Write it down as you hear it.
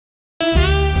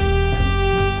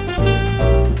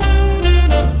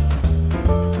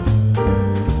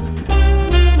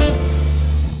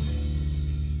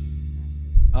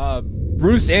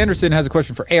Bruce Anderson has a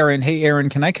question for Erin. Hey, Erin,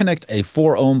 can I connect a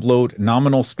 4-ohm load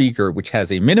nominal speaker, which has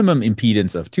a minimum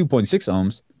impedance of 2.6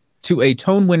 ohms, to a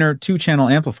tone winner 2-channel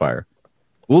amplifier?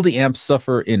 Will the amp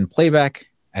suffer in playback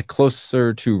at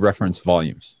closer to reference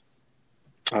volumes?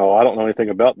 Oh, I don't know anything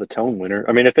about the tone winner.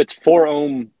 I mean, if it's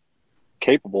 4-ohm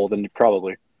capable, then you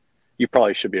probably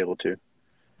should be able to.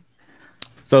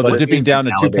 So the dipping down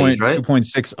to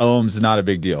 2.6 ohms is not a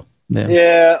big deal.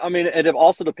 Yeah, I mean, and it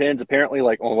also depends apparently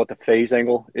like on what the phase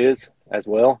angle is as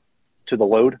well to the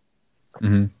load,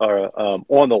 or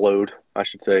on the load, I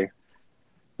should say.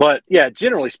 But yeah,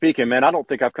 generally speaking, man, I don't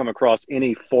think I've come across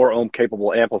any 4-ohm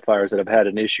capable amplifiers that have had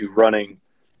an issue running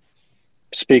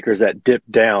speakers that dip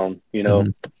down. You know,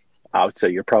 I would say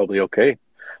you're probably okay.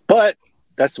 But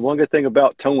that's the one good thing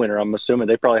about tone winner. I'm assuming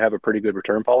they probably have a pretty good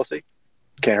return policy.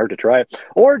 Can't hurt to try it,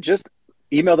 or just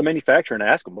email the manufacturer and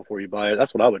ask them before you buy it.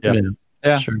 That's what I would do.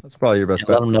 Yeah, sure. That's probably your best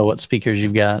bet. Let them know what speakers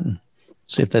you've got and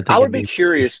see if they think I would be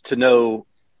curious to know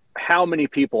how many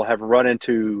people have run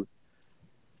into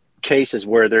cases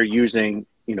where they're using,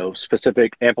 you know,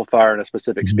 specific amplifier and a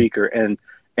specific speaker and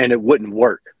it wouldn't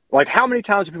work. Like how many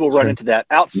times do people run into that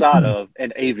outside of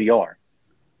an AVR?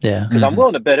 Yeah. Because I'm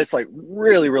willing to bet it's like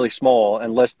really, really small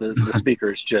unless the speaker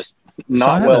is just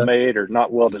not well made or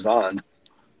not well designed.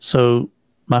 So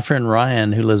my friend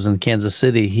Ryan, who lives in Kansas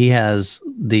City, he has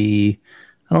the,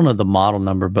 I don't know the model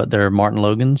number, but they're Martin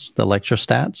Logan's, the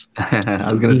electrostats. I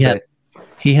was going to say.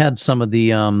 He had some of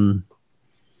the, I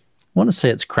want to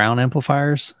say it's Crown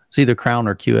amplifiers. It's either Crown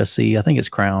or QSC. I think it's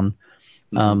Crown.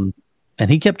 And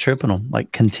he kept tripping them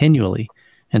like continually.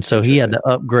 And so he had to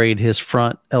upgrade his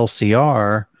front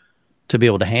LCR to be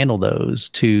able to handle those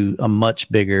to a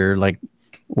much bigger, like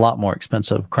a lot more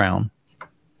expensive Crown.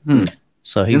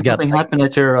 So he's got something happen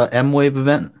at your M-Wave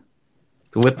event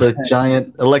with the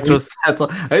giant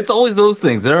electrostats. It's always those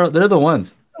things. They're the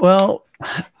ones. Well,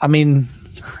 I mean,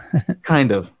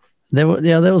 kind of. There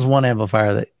was one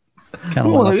amplifier that kind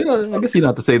of. Well, you know, I guess you don't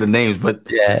have to say the names, but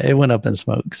yeah, it went up in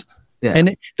smokes. Yeah.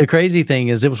 And the crazy thing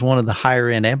is, it was one of the higher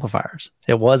end amplifiers.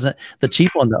 It wasn't the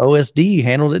cheap one. The OSD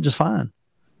handled it just fine.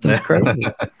 It was crazy.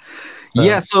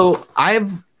 Yeah. So I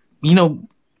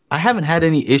haven't had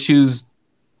any issues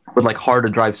with like hard to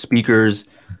drive speakers,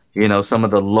 you know, some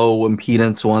of the lower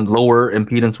impedance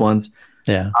ones.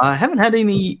 Yeah. I haven't had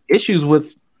any issues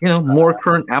with, you know, more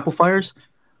current amplifiers.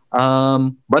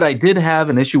 But I did have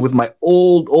an issue with my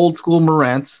old school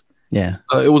Marantz. Yeah.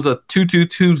 It was a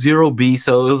 2220B.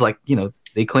 So it was like, you know,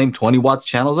 they claimed 20 watts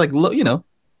channels, like, you know,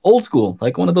 old school,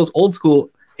 like one of those old school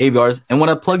AVRs. And when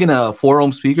I plug in a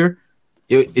 4-ohm speaker,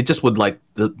 it just would like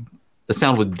the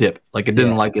sound would dip. Like it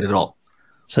didn't like it at all.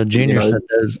 So Junior said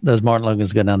those Martin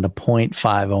Logans go down to 0.5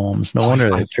 ohms. No wonder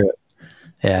they trip.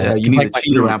 Yeah, you need a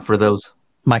cheater amp for those.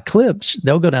 My clips,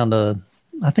 they'll go down to,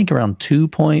 I think, around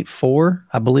 2.4,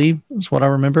 I believe is what I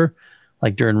remember,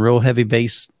 like during real heavy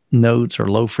bass notes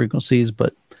or low frequencies.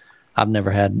 But I've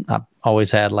always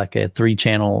had like a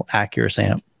 3-channel Accurus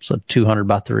amp, so 200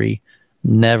 by 3.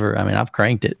 Never, I mean, I've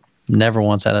cranked it. Never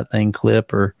once had that thing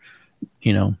clip or,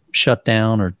 you know, shut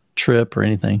down or trip or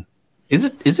anything. Is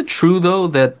it true though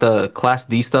that the Class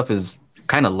D stuff is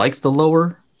kind of likes the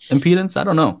lower impedance? I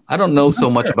don't know. I don't know so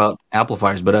much about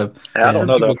amplifiers, but I don't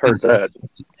know that I've heard that.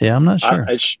 Yeah, I'm not sure.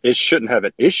 It shouldn't have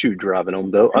an issue driving them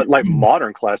though. Like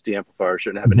modern Class D amplifiers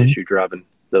shouldn't have an issue driving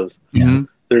those.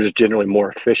 They're just generally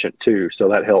more efficient too, so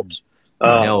that helps.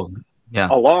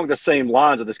 Along the same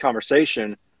lines of this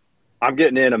conversation, I'm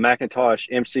getting in a Macintosh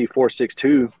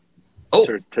MC462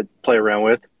 to play around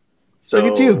with. So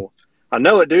look at you. I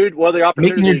know it, dude. Well, the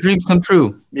opportunity, making your dreams come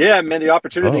true. Yeah, man. The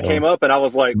opportunity came up, and I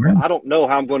was like, I don't know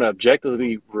how I'm going to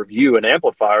objectively review an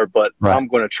amplifier, but I'm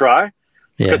going to try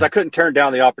because I couldn't turn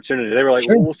down the opportunity. They were like,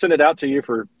 well, we'll send it out to you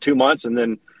for 2 months, and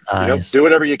then you know, do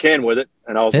whatever you can with it.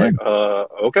 And I was like,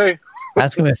 okay.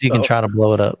 Ask him if you can try to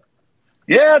blow it up.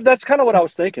 Yeah, that's kind of what I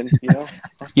was thinking. You know,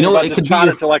 it could be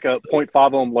it to like a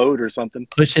 0.5 ohm load or something.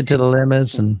 Push it to the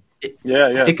limits and.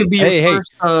 It could be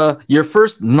your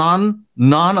first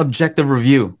non-objective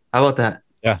review. How about that?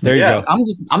 Yeah, there you go.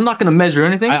 I'm not going to measure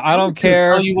anything. I don't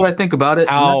care. Tell you what I think about it.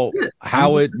 How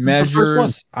it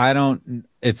measures. I don't.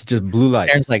 It's just blue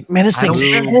light. Aaron's like, man, this thing's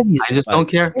heavy. I just don't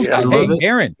care. Yeah. I love it.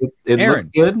 Aaron, it looks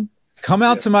good. Come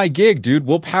out to my gig, dude.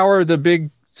 We'll power the big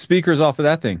speakers off of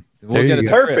that thing. We'll get it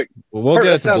perfect. We'll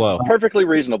get it to blow. Perfectly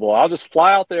reasonable. I'll just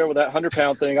fly out there with that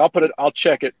 100-pound thing. I'll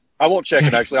check it. I won't check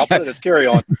it actually. I'll put it as carry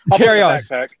on. I'll put it in my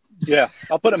backpack. Yeah,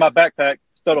 I'll put it in my backpack.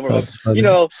 You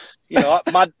know,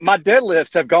 my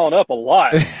deadlifts have gone up a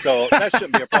lot, so that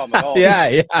shouldn't be a problem at all.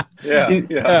 Yeah.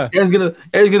 Aaron's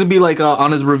gonna be like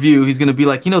on his review. He's gonna be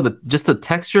like, you know, just the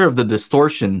texture of the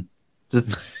distortion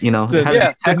Just, you know, The, it has yeah,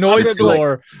 this the texture noise to it.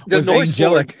 floor the was noise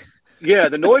floor- angelic. Yeah,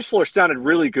 the noise floor sounded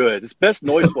really good. It's the best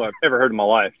noise floor I've ever heard in my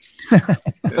life.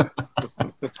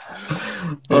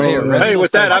 Hey,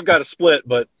 with that, I've got to split,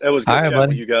 but it was good All right, chatting buddy.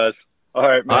 with you guys. All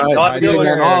right, man. All right, Talk see to you you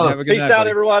again. later. Oh, Have a good Peace night, out, buddy.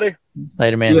 everybody.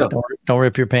 Later, man. Yeah. Don't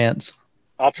rip your pants.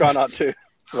 I'll try not to.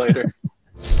 Later.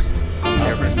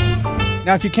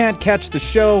 Now, if you can't catch the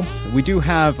show, we do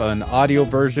have an audio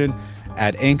version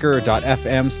at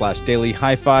anchor.fm/daily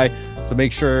HiFi. So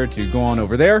make sure to go on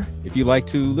over there if you like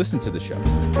to listen to the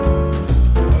show.